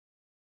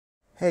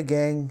Hey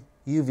gang,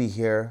 UV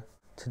here.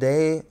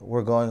 Today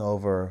we're going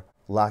over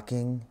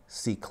locking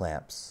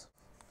C-clamps.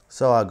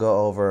 So I'll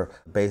go over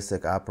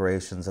basic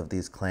operations of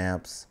these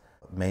clamps,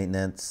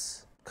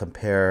 maintenance,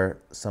 compare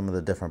some of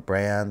the different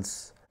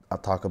brands. I'll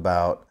talk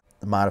about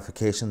the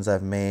modifications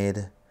I've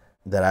made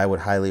that I would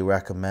highly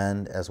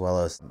recommend, as well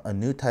as a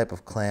new type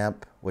of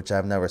clamp which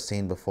I've never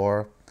seen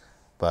before,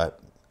 but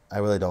I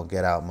really don't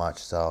get out much,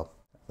 so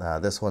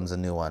this one's a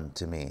new one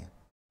to me.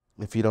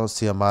 If you don't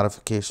see a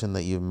modification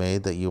that you've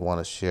made that you want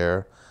to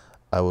share,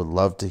 I would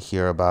love to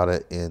hear about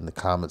it in the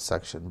comment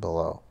section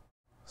below.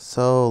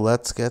 So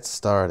let's get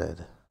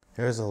started.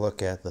 Here's a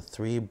look at the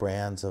 3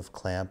 brands of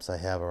clamps I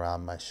have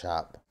around my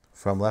shop.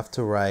 From left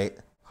to right,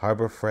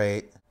 Harbor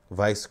Freight,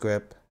 Vice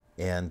Grip,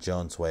 and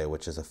Jones Way,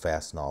 which is a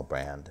Fastenal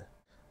brand.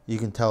 You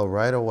can tell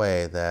right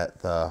away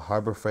that the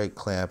Harbor Freight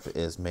clamp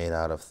is made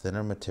out of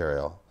thinner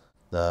material.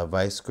 The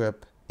Vice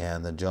Grip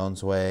and the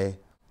Jones Way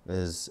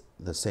is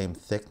the same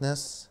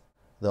thickness.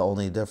 The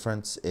only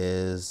difference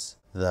is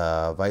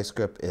the Vice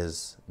Grip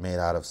is made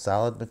out of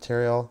solid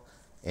material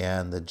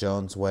and the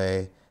Jones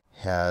Way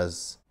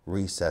has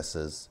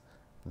recesses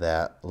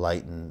that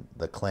lighten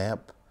the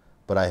clamp,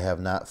 but I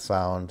have not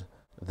found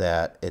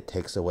that it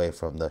takes away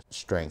from the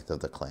strength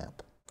of the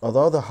clamp.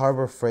 Although the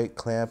Harbor Freight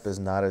clamp is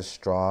not as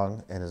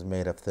strong and is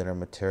made of thinner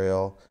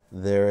material,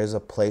 there is a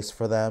place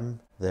for them.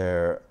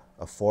 They're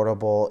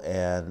affordable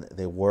and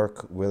they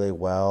work really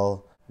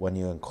well when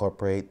you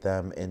incorporate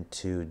them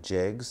into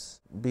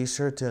jigs. Be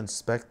sure to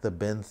inspect the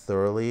bin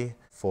thoroughly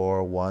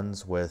for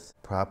ones with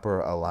proper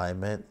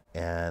alignment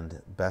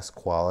and best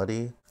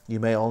quality. You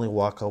may only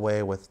walk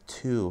away with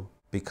 2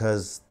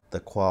 because the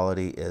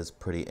quality is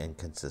pretty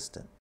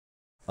inconsistent.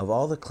 Of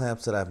all the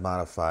clamps that I've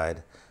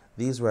modified,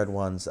 these red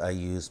ones I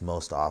use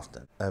most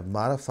often. I've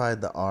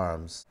modified the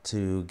arms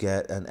to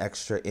get an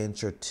extra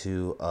inch or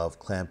 2 of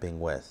clamping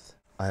width.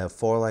 I have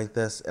 4 like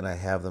this and I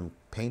have them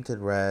painted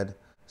red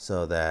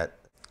so that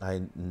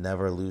I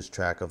never lose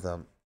track of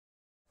them.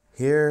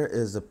 Here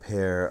is a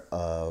pair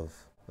of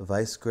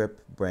Vice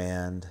Grip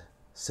brand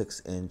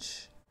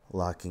 6-inch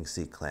locking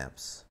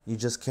C-clamps. You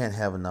just can't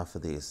have enough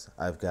of these.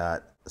 I've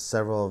got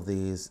several of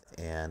these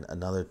and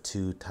another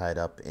 2 tied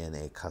up in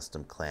a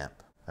custom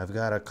clamp. I've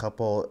got a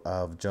couple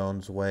of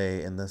Jones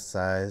Way in this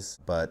size,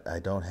 but I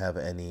don't have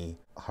any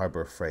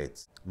Harbor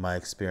Freights. My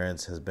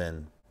experience has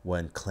been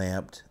when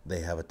clamped, they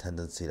have a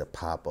tendency to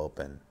pop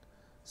open,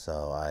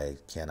 so I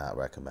cannot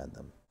recommend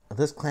them.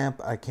 This clamp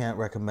I can't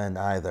recommend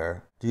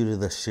either due to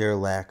the sheer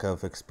lack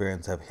of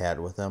experience I've had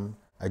with them.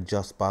 I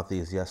just bought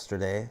these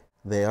yesterday.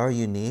 They are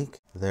unique.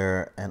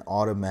 They're an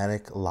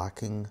automatic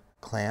locking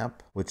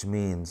clamp, which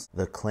means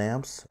the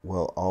clamps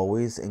will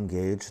always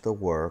engage the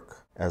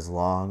work as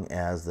long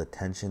as the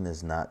tension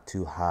is not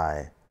too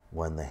high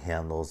when the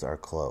handles are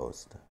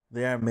closed.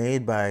 They are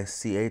made by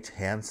C.H.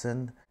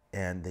 Hansen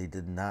and they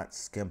did not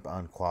skimp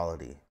on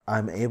quality.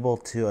 I'm able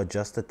to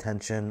adjust the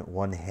tension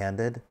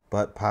one-handed,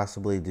 but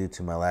possibly due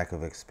to my lack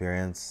of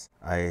experience,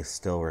 I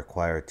still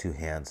require 2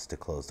 hands to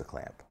close the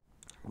clamp.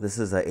 This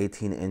is an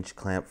 18-inch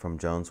clamp from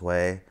Jones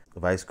Way.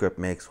 Vice Grip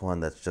makes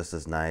one that's just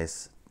as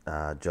nice.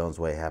 Jones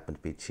Way happened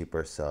to be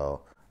cheaper,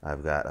 so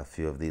I've got a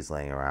few of these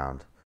laying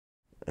around.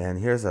 And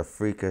here's a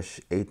freakish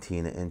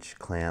 18-inch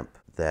clamp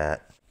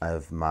that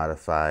I've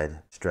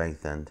modified,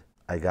 strengthened.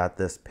 I got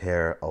this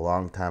pair a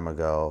long time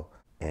ago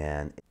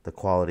and the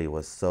quality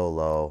was so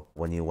low,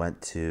 when you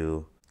went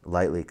to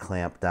lightly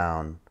clamp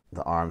down,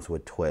 the arms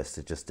would twist.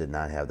 It just did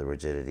not have the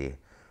rigidity.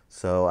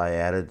 So I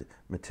added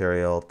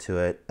material to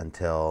it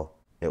until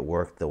it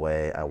worked the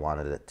way I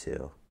wanted it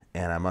to.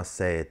 And I must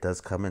say, it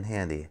does come in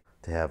handy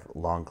to have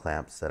long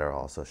clamps that are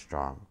also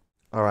strong.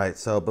 All right,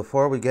 so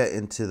before we get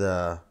into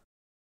the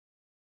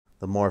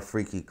more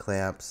freaky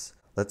clamps,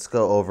 let's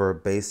go over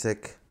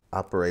basic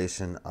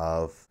operation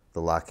of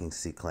the locking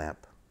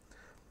C-clamp.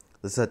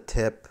 This is a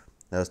tip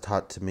that was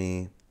taught to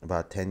me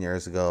about 10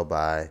 years ago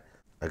by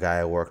a guy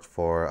I worked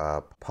for,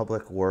 a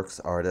public works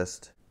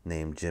artist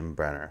named Jim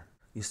Brenner.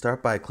 You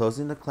start by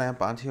closing the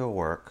clamp onto your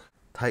work,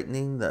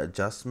 tightening the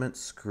adjustment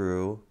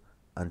screw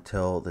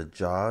until the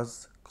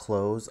jaws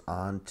close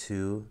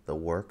onto the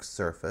work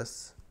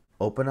surface.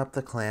 Open up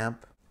the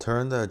clamp,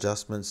 turn the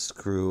adjustment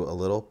screw a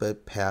little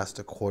bit past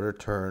a 1/4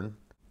 turn,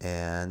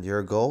 and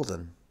you're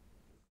golden.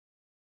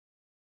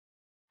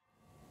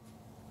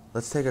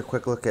 Let's take a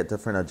quick look at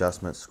different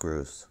adjustment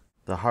screws.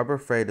 The Harbor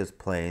Freight is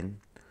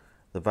plain.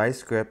 The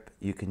Vice Grip,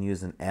 you can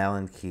use an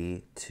Allen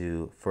key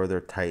to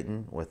further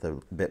tighten with a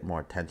bit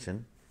more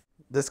tension.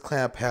 This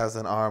clamp has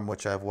an arm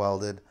which I've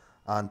welded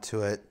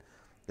onto it,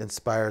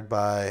 inspired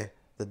by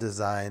the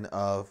design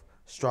of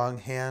strong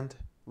hand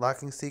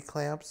locking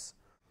C-clamps,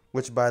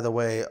 which by the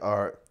way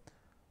are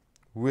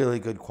really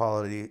good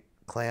quality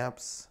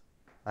clamps.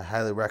 I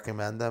highly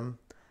recommend them.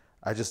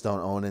 I just don't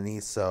own any,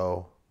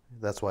 so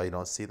that's why you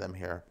don't see them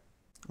here.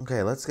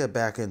 Okay, let's get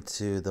back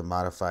into the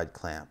modified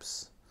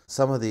clamps.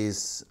 Some of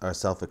these are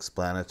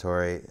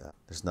self-explanatory.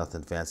 There's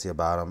nothing fancy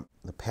about them.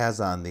 The pads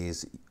on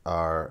these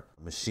are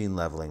machine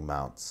leveling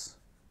mounts.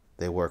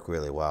 They work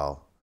really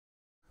well.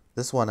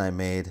 This one I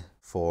made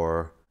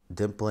for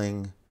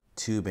dimpling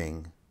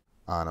tubing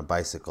on a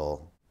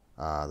bicycle.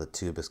 The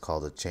tube is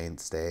called a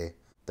chainstay.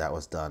 That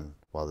was done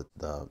while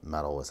the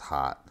metal was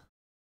hot.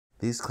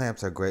 These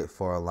clamps are great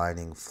for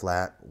aligning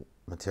flat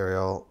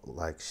material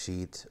like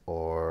sheet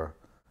or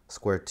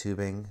square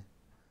tubing.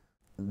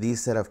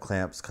 These set of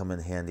clamps come in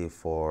handy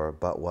for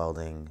butt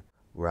welding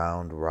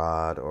round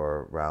rod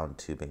or round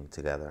tubing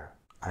together.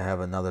 I have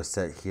another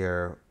set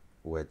here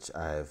which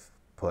I've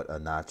put a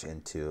notch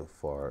into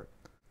for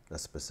a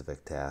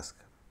specific task.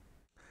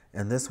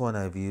 And this one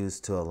I've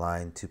used to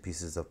align two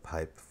pieces of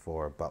pipe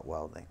for butt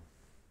welding.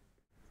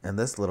 And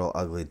this little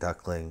ugly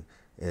duckling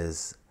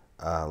is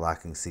a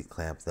locking seat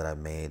clamp that I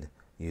made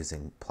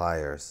using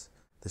pliers.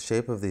 The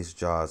shape of these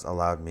jaws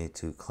allowed me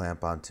to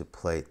clamp onto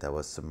plate that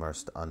was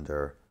submerged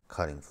under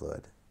cutting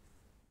fluid.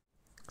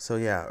 So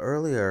yeah,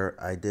 earlier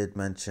I did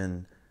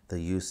mention the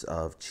use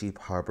of cheap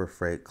Harbor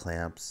Freight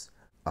clamps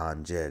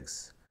on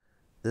jigs.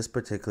 This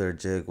particular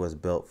jig was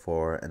built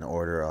for an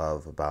order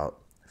of about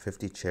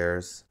 50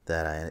 chairs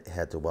that I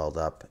had to weld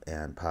up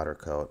and powder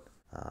coat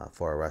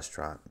for a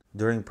restaurant.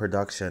 During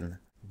production,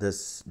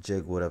 this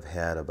jig would have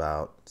had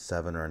about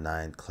 7 or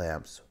 9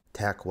 clamps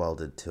tack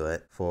welded to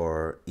it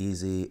for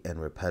easy and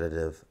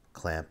repetitive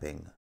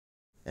clamping.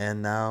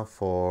 And now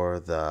for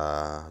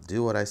the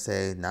do what I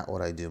say, not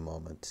what I do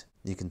moment.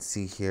 You can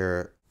see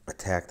here a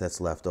tack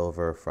that's left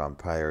over from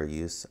prior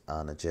use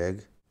on a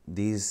jig.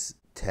 These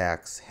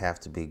tacks have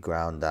to be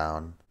ground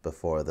down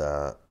before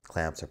the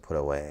clamps are put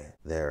away.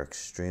 They're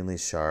extremely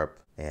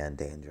sharp and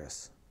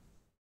dangerous.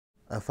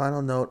 A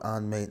final note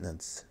on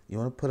maintenance. You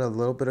want to put a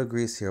little bit of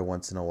grease here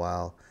once in a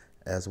while,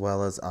 as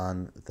well as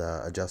on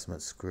the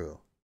adjustment screw.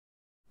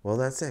 Well,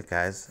 that's it,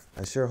 guys.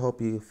 I sure hope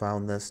you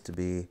found this to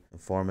be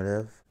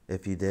informative.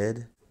 If you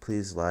did,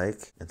 please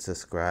like and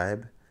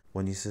subscribe.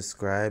 When you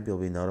subscribe, you'll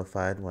be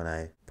notified when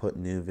I put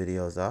new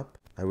videos up.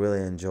 I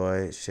really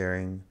enjoy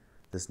sharing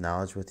this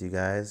knowledge with you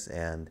guys,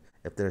 and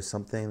if there's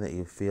something that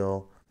you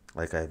feel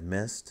like I've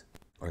missed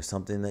or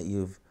something that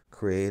you've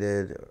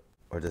created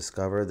or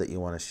discovered that you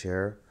want to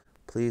share,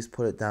 please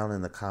put it down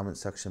in the comment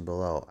section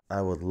below.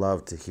 I would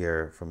love to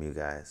hear from you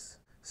guys.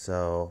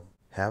 So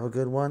have a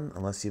good one,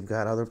 unless you've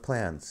got other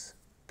plans.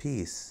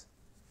 Peace.